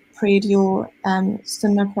after you've prayed your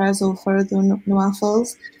sunnah prayers or fardhu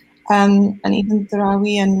nawafils, and even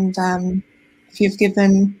tarawih, and if you've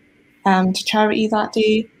given to charity that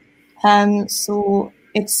day. So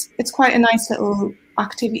it's quite a nice little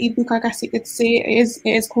activity book, I guess you could say. It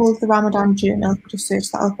is called the Ramadan Journal. Just search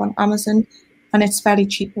that up on Amazon, and it's fairly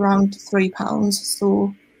cheap, around £3.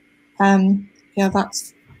 So yeah,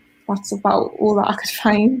 that's about all that I could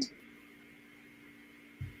find.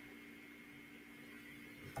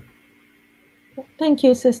 Thank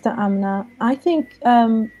you, Sister Amna. I think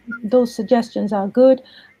those suggestions are good.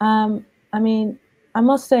 I mean, I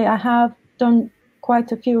must say I have done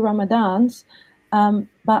quite a few Ramadans,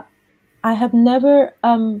 but I have never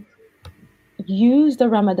used the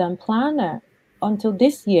Ramadan planner until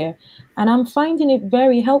this year, and I'm finding it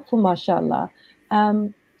very helpful, mashallah.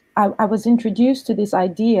 I was introduced to this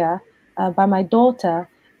idea by my daughter,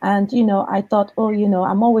 and I thought, oh,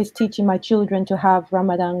 I'm always teaching my children to have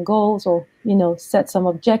Ramadan goals, or set some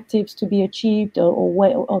objectives to be achieved,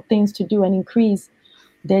 or things to do and increase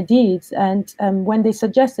their deeds. And when they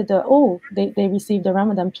suggested that, they received a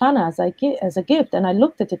Ramadan planner as a gift, and I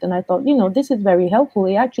looked at it and I thought, this is very helpful.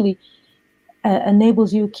 It actually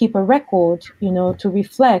enables you keep a record, to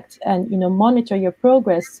reflect and monitor your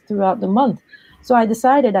progress throughout the month. So I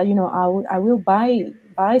decided that I will buy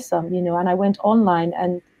some, and I went online,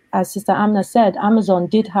 and as Sister Amna said, Amazon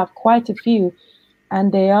did have quite a few,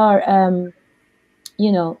 and they are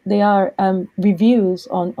reviews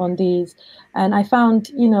on these, and I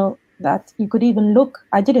found that you could even look.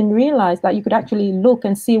 I didn't realize that you could actually look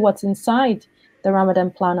and see what's inside the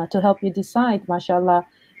Ramadan planner to help you decide, mashallah.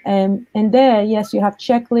 And there, yes, you have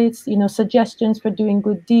checklists, suggestions for doing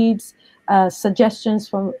good deeds, suggestions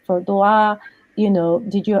for dua,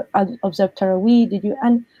 did you observe Taraweeh, did you,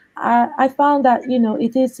 and I found that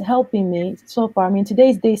it is helping me so far. I mean,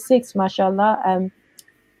 today's day 6, mashallah,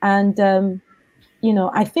 and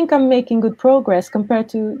I think I'm making good progress compared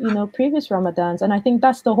to previous Ramadans, and I think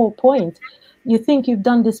that's the whole point. You think you've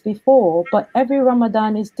done this before, but every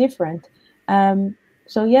Ramadan is different.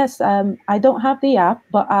 So yes, I don't have the app,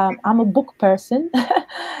 but I'm a book person,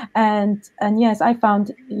 and yes, I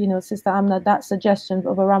found Sister Amna, that suggestion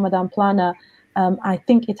of a Ramadan planner. I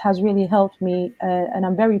think it has really helped me, and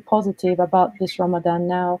I'm very positive about this Ramadan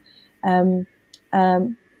now.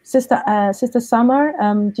 Sister Samar,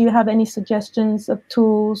 do you have any suggestions of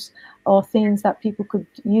tools or things that people could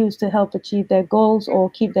use to help achieve their goals or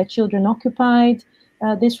keep their children occupied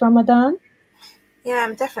this Ramadan?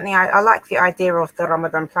 Yeah, definitely. I like the idea of the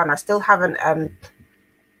Ramadan plan. I still haven't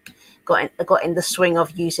got in the swing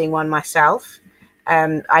of using one myself.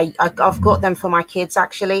 I've got them for my kids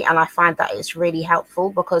actually, and I find that it's really helpful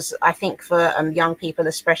because I think for young people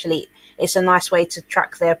especially, it's a nice way to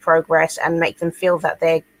track their progress and make them feel that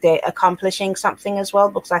they're accomplishing something as well.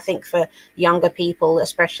 Because I think for younger people,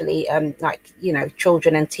 especially like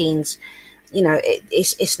children and teens,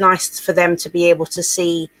 it's nice for them to be able to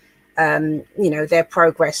see their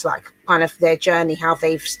progress, like kind of their journey, how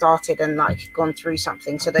they've started and like gone through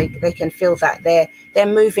something, so they can feel that they're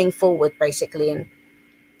moving forward basically. And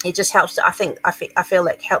it just helps to, I feel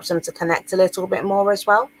like helps them to connect a little bit more as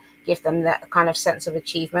well, give them that kind of sense of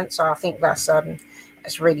achievement. So I think that's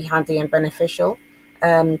really handy and beneficial.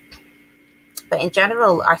 But in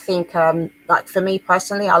general, I think like for me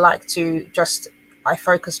personally, I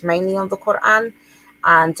focus mainly on the Quran,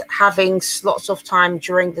 and having slots of time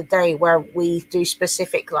during the day where we do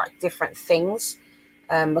specific like different things.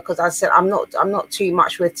 Because as I said, I'm not too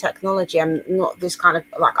much with technology. I'm not this kind of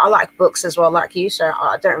like, I like books as well, like you. So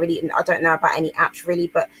I don't know about any apps really,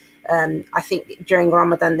 but I think during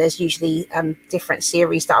Ramadan there's usually different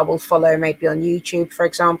series that I will follow, maybe on YouTube, for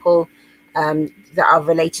example, that are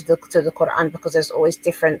related to the Quran, because there's always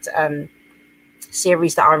different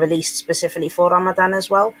series that are released specifically for Ramadan as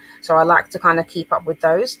well. So I like to kind of keep up with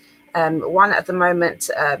those. One at the moment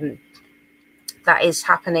that is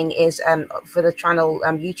happening is for the channel,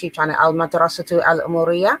 YouTube channel, Al Madrasatu Al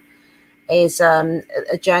Umuriya, is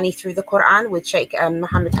a journey through the Quran with Sheikh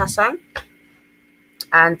Muhammad Hassan.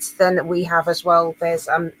 And then we have as well, there's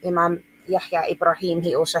Imam Yahya Ibrahim.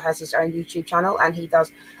 He also has his own YouTube channel, and he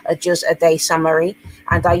does a juz a day summary.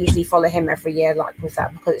 And I usually follow him every year, like with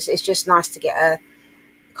that, because it's just nice to get a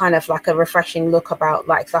kind of like a refreshing look about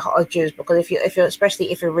like the juz. Because if you're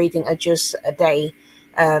especially if you're reading a juz a day,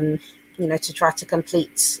 to try to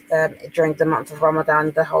complete during the month of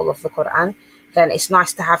Ramadan the whole of the Quran, then it's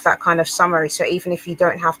nice to have that kind of summary. So even if you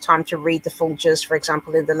don't have time to read the full juz, for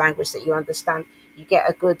example, in the language that you understand, you get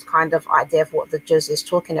a good kind of idea of what the juz is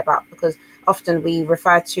talking about. Because often we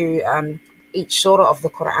refer to each surah of the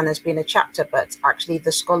Quran as being a chapter, but actually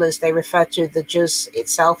the scholars, they refer to the juz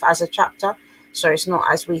itself as a chapter. So it's not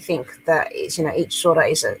as we think that it's, each surah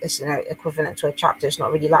is equivalent to a chapter. It's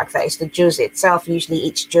not really like that. It's the juz itself. Usually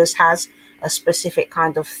each juz has a specific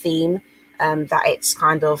kind of theme that it's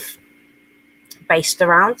kind of based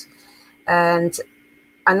around. And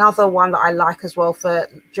another one that I like as well for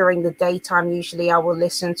during the daytime, usually I will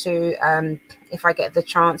listen to, if I get the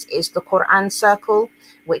chance, is the Quran Circle,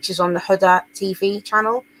 which is on the Huda TV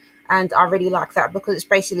channel. And I really like that because it's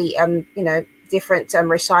basically, different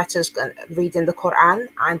reciters reading the Quran,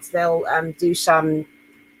 and they'll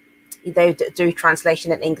do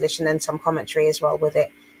translation in English and then some commentary as well with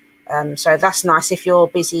it. So that's nice if you're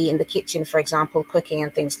busy in the kitchen, for example, cooking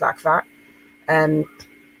and things like that.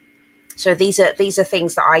 So these are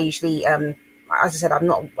things that I usually, as I said, I'm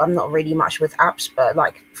not really much with apps, but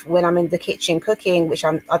like when I'm in the kitchen cooking, which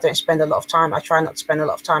I don't spend a lot of time. I try not to spend a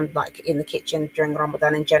lot of time like in the kitchen during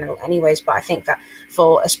Ramadan in general, anyways. But I think that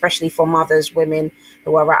especially for mothers, women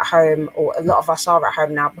who are at home, or a lot of us are at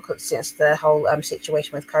home now because since the whole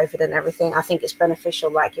situation with COVID and everything, I think it's beneficial.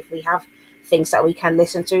 Like if we have things that we can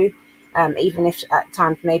listen to, even if at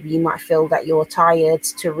times maybe you might feel that you're tired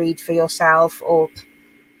to read for yourself, or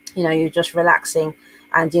you're just relaxing,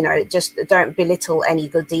 and just don't belittle any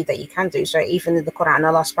good deed that you can do. So even in the Quran,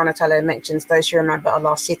 Allah subhanahu wa ta'ala mentions those who remember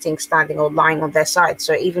Allah sitting, standing, or lying on their side.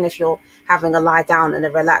 So even if you're having a lie down and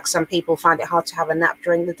a relax, some people find it hard to have a nap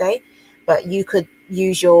during the day, but you could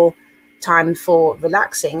use your time for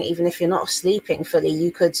relaxing. Even if you're not sleeping fully,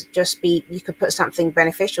 you could put something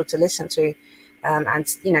beneficial to listen to,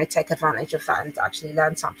 and take advantage of that and actually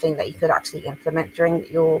learn something that you could actually implement during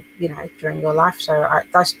your life. So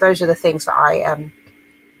those are the things that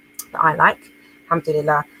I like,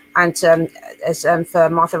 alhamdulillah. And as for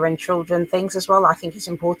mother and children things as well, I think it's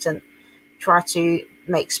important, try to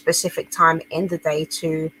make specific time in the day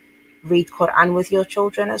to read Quran with your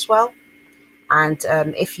children as well. And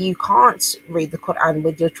if you can't read the Quran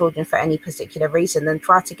with your children for any particular reason, then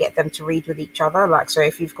try to get them to read with each other. Like, so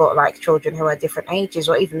if you've got like children who are different ages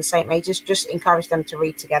or even the same ages, just encourage them to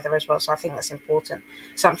read together as well. So I think that's important.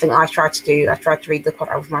 Something I try to do. I try to read the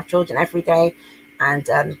Quran with my children every day, and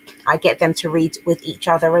I get them to read with each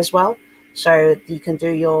other as well. So you can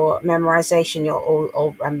do your memorization,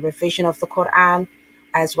 or revision of the Quran,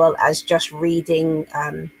 as well as just reading,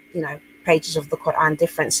 pages of the Quran,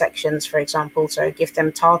 different sections, for example. So give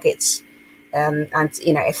them targets, and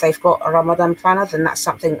if they've got a Ramadan planner, then that's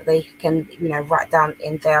something that they can write down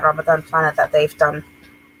in their Ramadan planner that they've done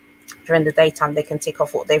during the daytime. They can tick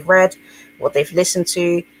off what they've read, what they've listened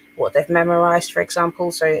to, what they've memorized, for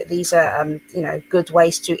example. So these are, good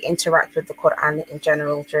ways to interact with the Quran in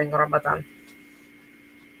general during Ramadan.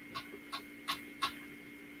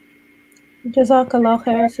 Jazakallah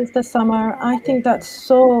khair, Sister Samar. I think that's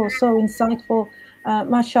so insightful.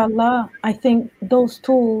 Mashallah. I think those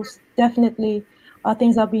tools definitely are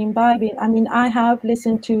things I'll be imbibing. I mean, I have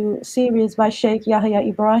listened to series by Sheikh Yahya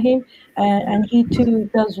Ibrahim, and he too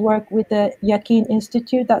does work with the Yaqeen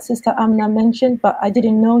Institute that Sister Amna mentioned, but I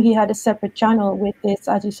didn't know he had a separate channel with this,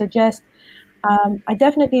 as you suggest. I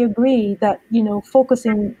definitely agree that,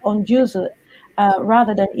 focusing on juz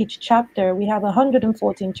rather than each chapter. We have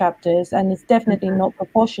 114 chapters, and it's definitely not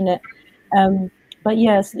proportionate. But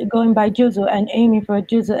yes, going by juzu and aiming for a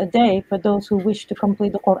juzu a day for those who wish to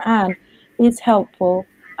complete the Quran is helpful.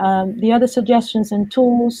 The other suggestions and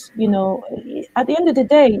tools, at the end of the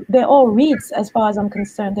day, they're all reads as far as I'm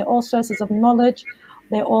concerned. They're all sources of knowledge.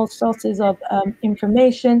 They're all sources of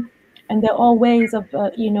information. And they're all ways of,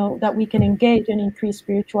 that we can engage and increase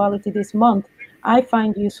spirituality this month. I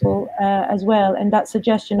find useful as well. And that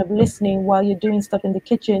suggestion of listening while you're doing stuff in the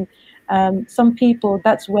kitchen, some people,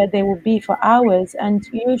 that's where they will be for hours, and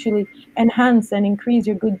usually enhance and increase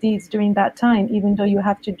your good deeds during that time, even though you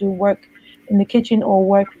have to do work in the kitchen or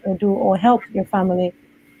work or help your family.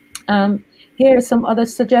 Here are some other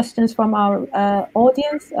suggestions from our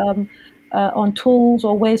audience on tools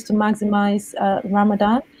or ways to maximize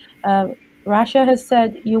Ramadan. Rasha has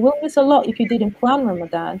said, you will miss a lot if you didn't plan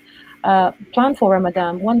Ramadan. Plan for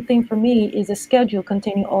Ramadan. One thing for me is a schedule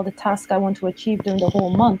containing all the tasks I want to achieve during the whole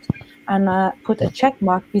month, and put a check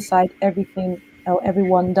mark beside everything or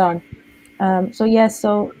everyone done. In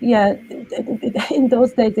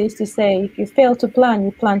those days they used to say, if you fail to plan,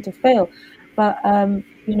 you plan to fail. But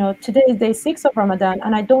today is day 6 of Ramadan,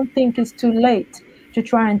 and I don't think it's too late to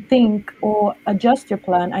try and think or adjust your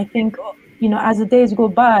plan. I think, as the days go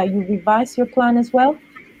by, you revise your plan as well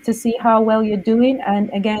to see how well you're doing. And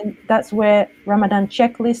again, that's where Ramadan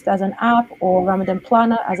checklist as an app or Ramadan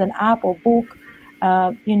planner as an app or book,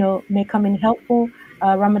 may come in helpful.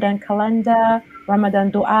 Ramadan calendar,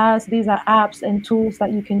 Ramadan du'as, these are apps and tools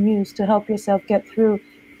that you can use to help yourself get through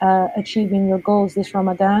achieving your goals this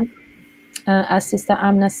Ramadan, as Sister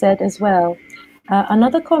Amna said as well.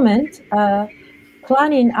 Another comment,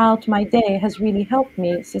 planning out my day has really helped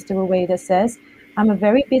me, Sister Ruwaida says. I'm a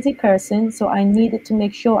very busy person, so I needed to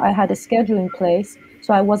make sure I had a schedule in place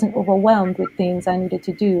so I wasn't overwhelmed with things I needed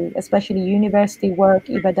to do, especially university work,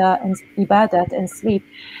 ibadat, and sleep.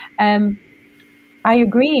 I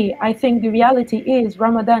agree. I think the reality is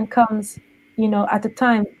Ramadan comes, at a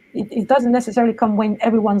time, it doesn't necessarily come when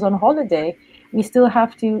everyone's on holiday. We still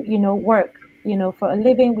have to, work, for a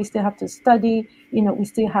living. We still have to study, we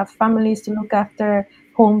still have families to look after,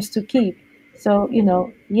 homes to keep. So,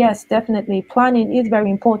 yes, definitely planning is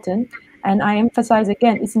very important. And I emphasize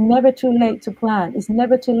again, it's never too late to plan. It's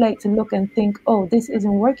never too late to look and think, oh, this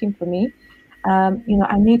isn't working for me.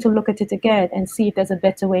 I need to look at it again and see if there's a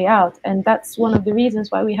better way out. And that's one of the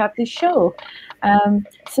reasons why we have this show.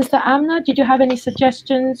 Sister Amna, did you have any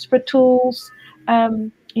suggestions for tools,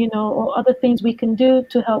 or other things we can do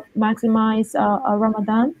to help maximize our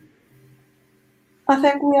Ramadan? I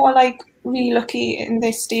think we are really lucky in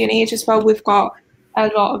this day and age as well. We've got a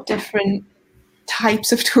lot of different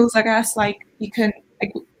types of tools, I guess. You can,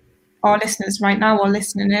 our listeners right now are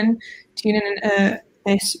listening in, tuning into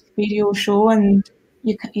this video show, and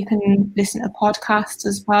you can listen to podcasts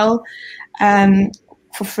as well,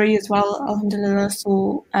 for free as well, alhamdulillah.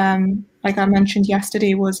 So like I mentioned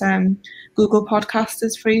yesterday, was Google Podcast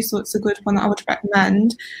is free, so it's a good one that I would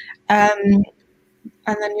recommend. And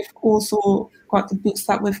then you've also got the books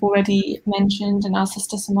that we've already mentioned, and our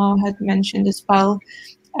Sister Samar had mentioned as well,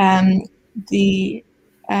 the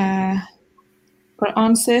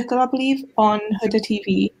Quran Circle, I believe, on Huda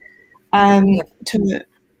TV, to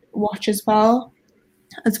watch as well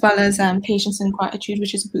as Patience and Gratitude,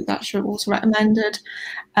 which is a book that Shira also recommended,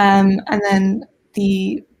 and then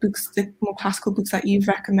the more classical books that you've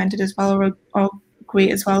recommended as well are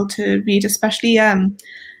great as well to read, especially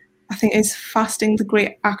I think it's Fasting, the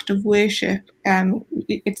Great Act of Worship.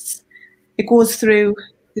 It goes through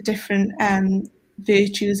the different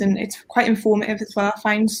virtues, and it's quite informative as well, I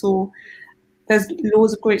find. So there's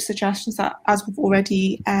loads of great suggestions that, as we've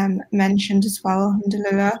already mentioned as well,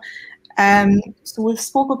 alhamdulillah. So we've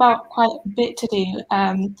spoke about quite a bit today.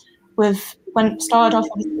 We've started off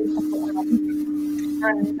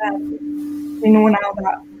and we know now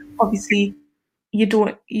that obviously you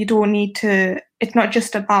don't need to. It's not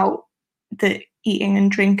just about the eating and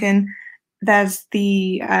drinking. There's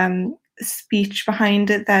the speech behind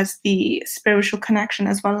it. There's the spiritual connection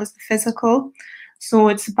as well as the physical. So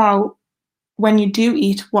it's about when you do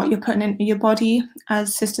eat, what you're putting into your body,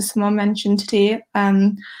 as Sister Samar mentioned today.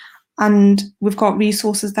 And we've got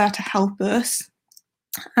resources there to help us.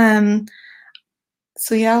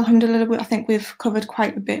 So yeah, alhamdulillah, I think we've covered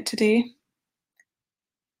quite a bit today.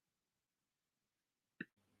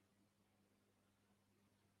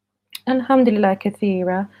 Alhamdulillah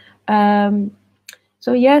kathira.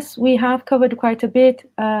 So yes, we have covered quite a bit.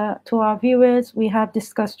 To our viewers, we have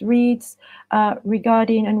discussed reads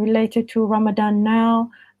regarding and related to Ramadan now.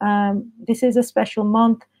 This is a special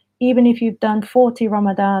month. Even if you've done 40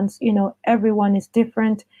 Ramadans, you know, everyone is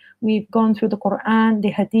different. We've gone through the Quran, the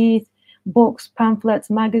Hadith, books,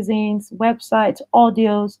 pamphlets, magazines, websites,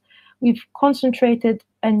 audios. We've concentrated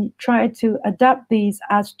and tried to adapt these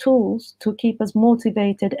as tools to keep us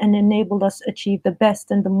motivated and enable us achieve the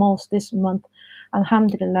best and the most this month.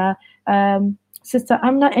 Alhamdulillah. Sister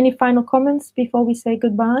Aamna, any final comments before we say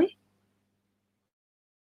goodbye?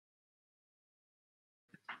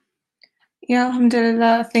 Yeah,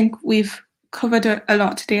 alhamdulillah, I think we've covered a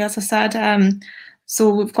lot today, as I said. So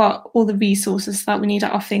we've got all the resources that we need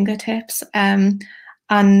at our fingertips. And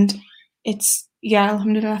it's, yeah,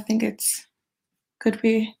 alhamdulillah, I think it's a good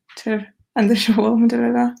way to end the show,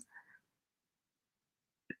 alhamdulillah.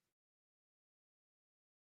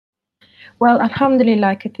 Well,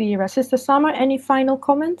 alhamdulillah kathira. Sister Samar, any final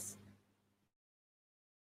comments?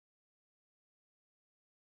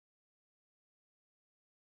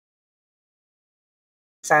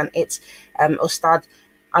 It's Ustad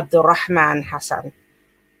Abdurrahman Hassan.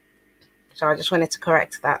 So I just wanted to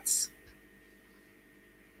correct that.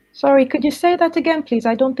 Sorry, could you say that again, please?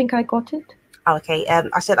 I don't think I got it. Okay,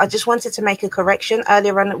 I said I just wanted to make a correction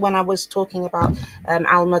earlier on when I was talking about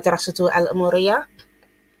Al-Madrasatu Al-Amuriya.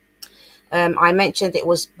 I mentioned it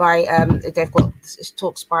was by, they've got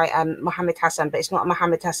talks by Muhammad Hassan, but it's not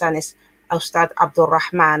Muhammad Hassan, it's Ustad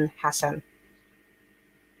Abdurrahman Hassan.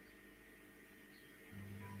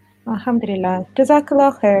 Alhamdulillah.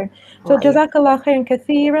 Jazakallah khair. So Jazakallah khair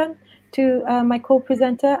kathiran to my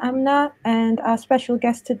co-presenter Aamna and our special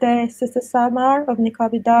guest today, Sister Samar of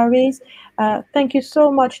Niqabi Diaries. Thank you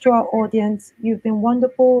so much to our audience. You've been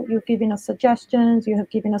wonderful. You've given us suggestions. You have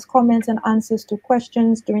given us comments and answers to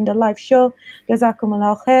questions during the live show.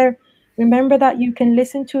 Jazakumullah khair. Remember that you can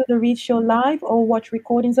listen to the Read Show live or watch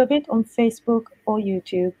recordings of it on Facebook or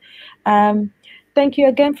YouTube. Thank you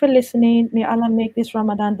again for listening. May Allah make this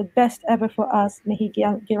Ramadan the best ever for us. May He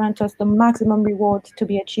grant us the maximum reward to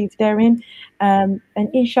be achieved therein. And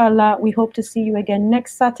inshallah, we hope to see you again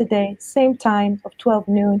next Saturday, same time of 12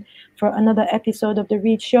 noon for another episode of The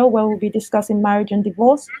Read Show where we'll be discussing marriage and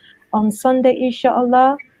divorce. On Sunday,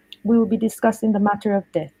 inshallah, we will be discussing the matter of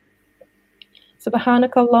death.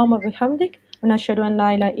 Subhanaka Allahumma bihamdik. Wa nashhadu an la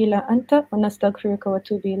ilaha illa anta wa nastaghfiruka wa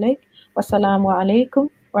atubu ilayk. Wassalamu alaikum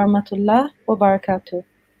wa rahmatullah wa barakatuh.